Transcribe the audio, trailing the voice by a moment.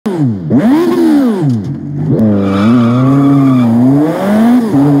Hi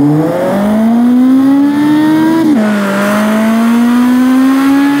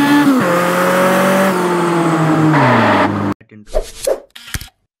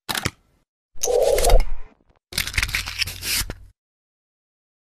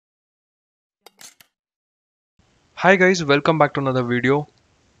guys, welcome back to another video.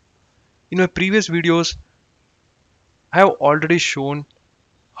 In my previous videos, I have already shown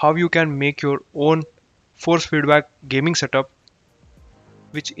how you can make your own force feedback gaming setup,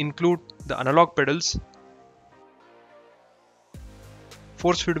 which include the analog pedals,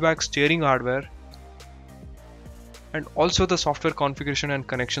 force feedback steering hardware, and also the software configuration and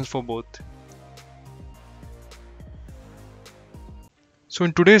connections for both. So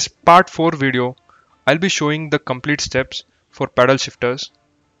in today's part 4 video, I'll be showing the complete steps for pedal shifters.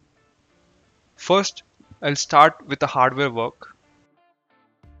 First, I'll start with the hardware work.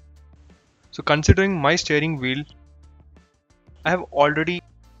 So considering my steering wheel, I have already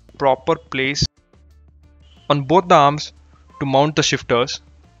proper place on both the arms to mount the shifters.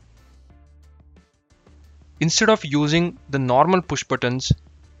 Instead of using the normal push buttons,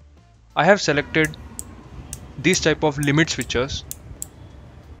 I have selected these type of limit switches,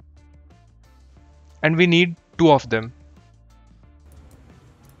 and we need 2 of them.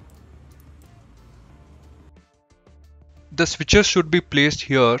 The switches should be placed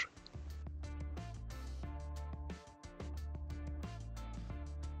here,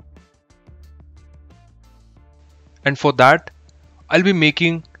 and for that I'll be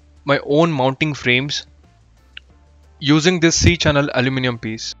making my own mounting frames using this C-channel aluminum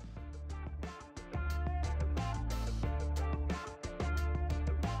piece.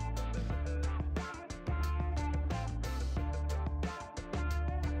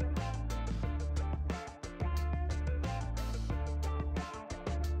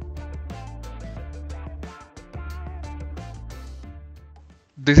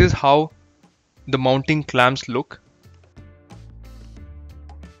 This is how the mounting clamps look.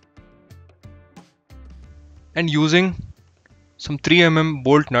 And using some 3mm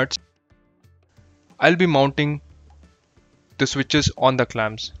bolt nuts, I'll be mounting the switches on the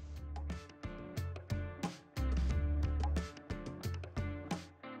clamps.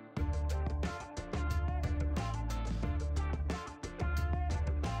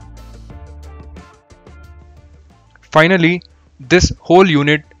 Finally, this whole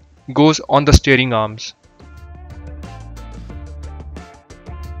unit goes on the steering arms.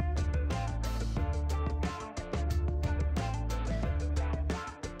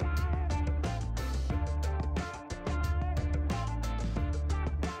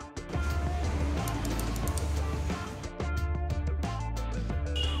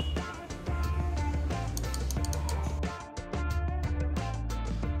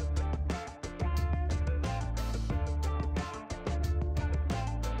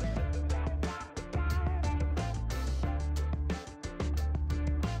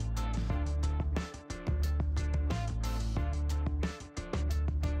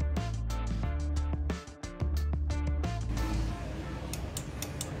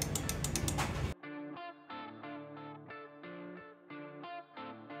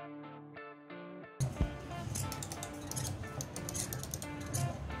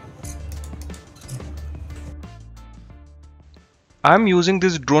 I am using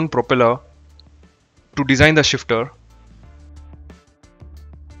this drone propeller to design the shifter,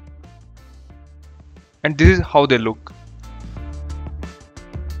 and this is how they look.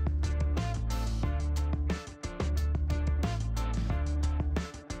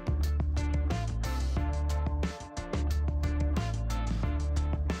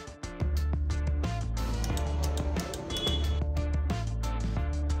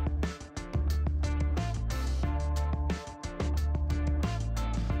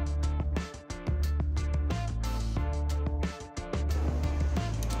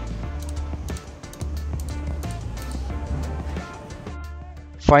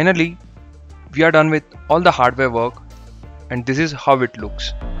 Finally, we are done with all the hardware work, and this is how it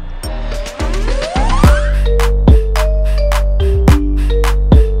looks.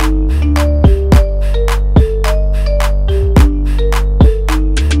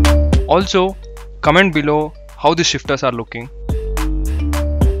 Also, comment below how the shifters are looking.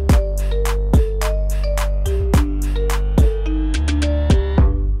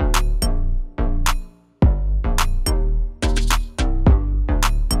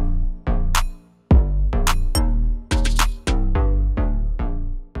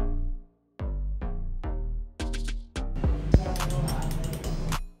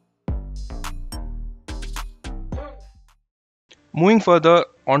 Moving further,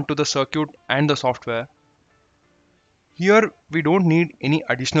 onto the circuit and the software. Here we don't need any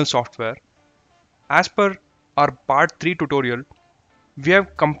additional software. As per our part 3 tutorial, we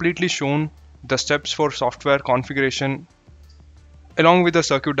have completely shown the steps for software configuration along with the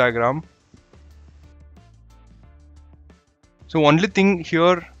circuit diagram. So only thing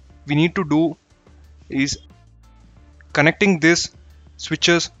here we need to do is connecting these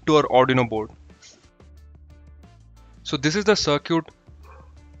switches to our Arduino board. So this is the circuit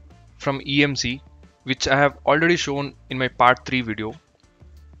from EMC, which I have already shown in my part 3 video.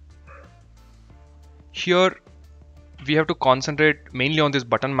 Here we have to concentrate mainly on this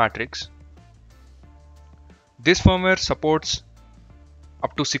button matrix. This firmware supports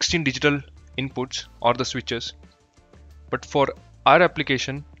up to 16 digital inputs or the switches, but for our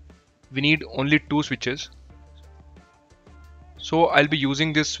application we need only 2 switches. So I'll be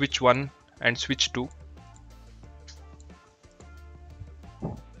using this switch 1 and switch 2.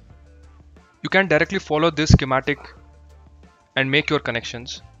 You can directly follow this schematic and make your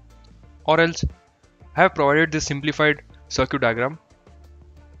connections, or else I have provided this simplified circuit diagram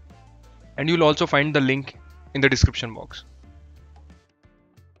and you'll also find the link in the description box.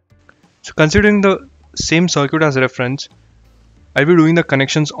 So considering the same circuit as reference, I'll be doing the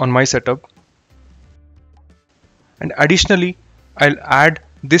connections on my setup, and additionally I'll add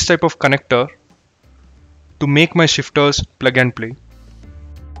this type of connector to make my shifters plug and play.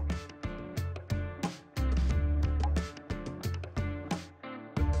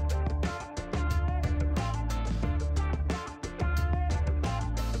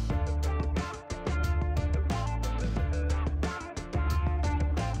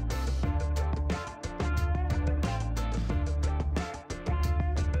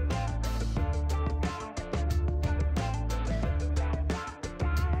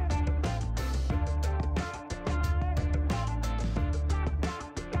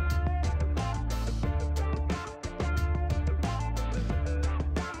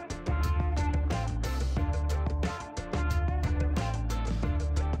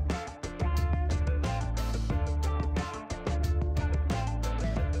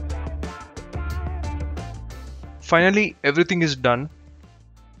 Finally, everything is done.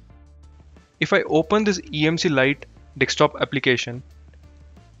 If I open this EMC Lite desktop application,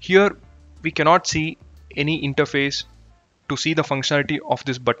 here we cannot see any interface to see the functionality of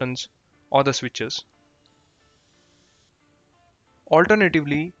these buttons or the switches.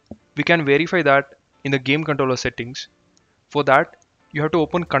 Alternatively, we can verify that in the game controller settings. For that, you have to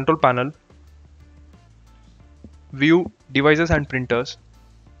open Control Panel, View Devices and Printers,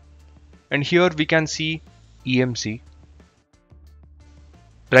 and here we can see EMC.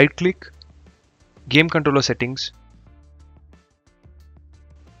 Right click, Game Controller Settings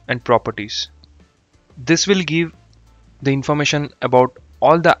and Properties. This will give the information about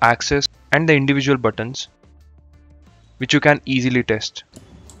all the access and the individual buttons, which you can easily test.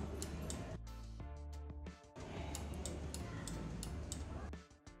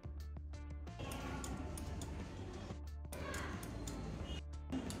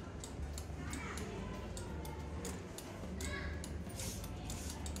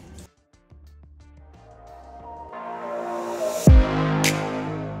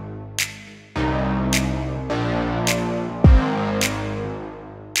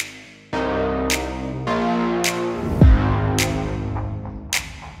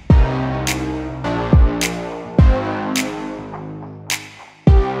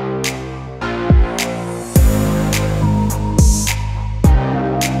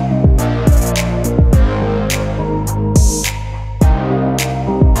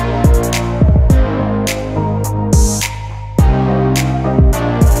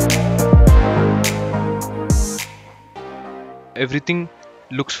 Everything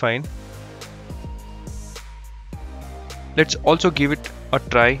looks fine. Let's also give it a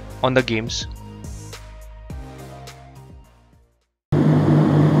try on the games.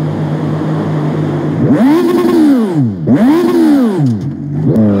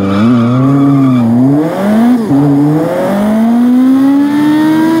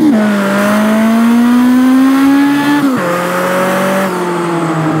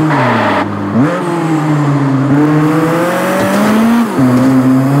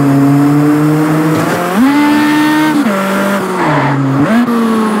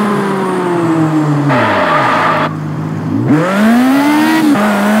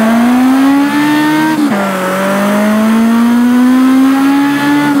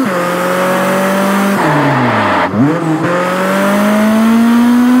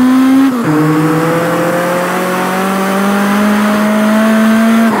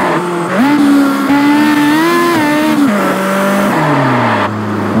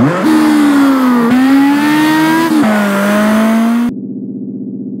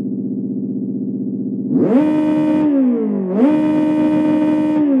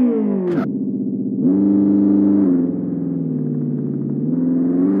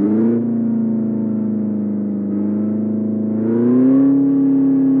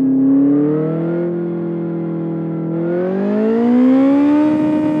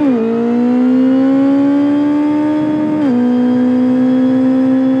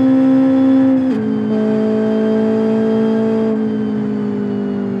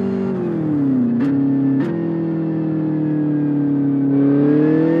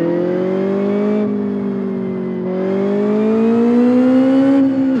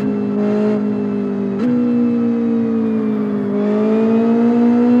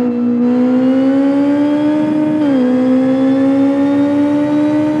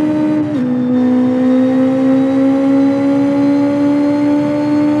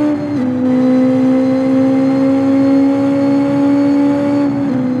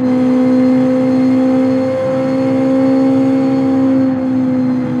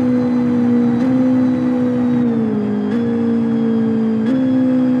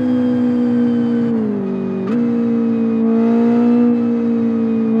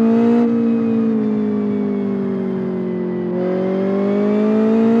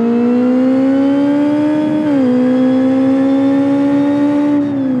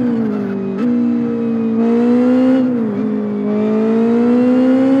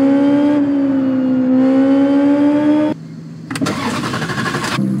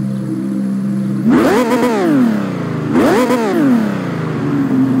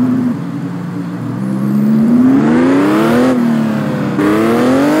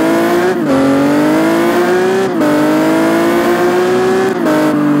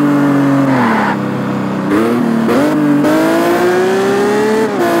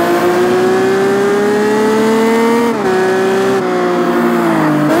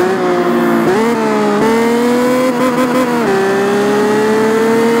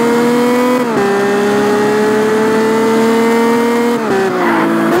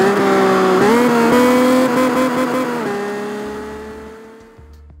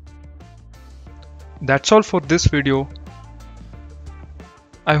 that's all for this video.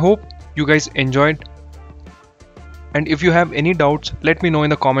 I hope you guys enjoyed, and if you have any doubts, let me know in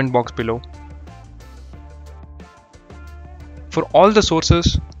the comment box below. For all the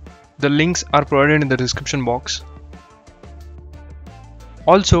sources, the links are provided in the description box.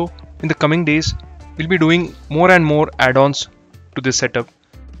 Also, in the coming days, we'll be doing more and more add-ons to this setup.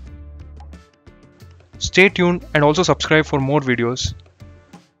 Stay tuned and also subscribe for more videos.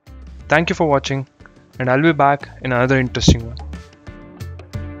 Thank you for watching, and I'll be back in another interesting one.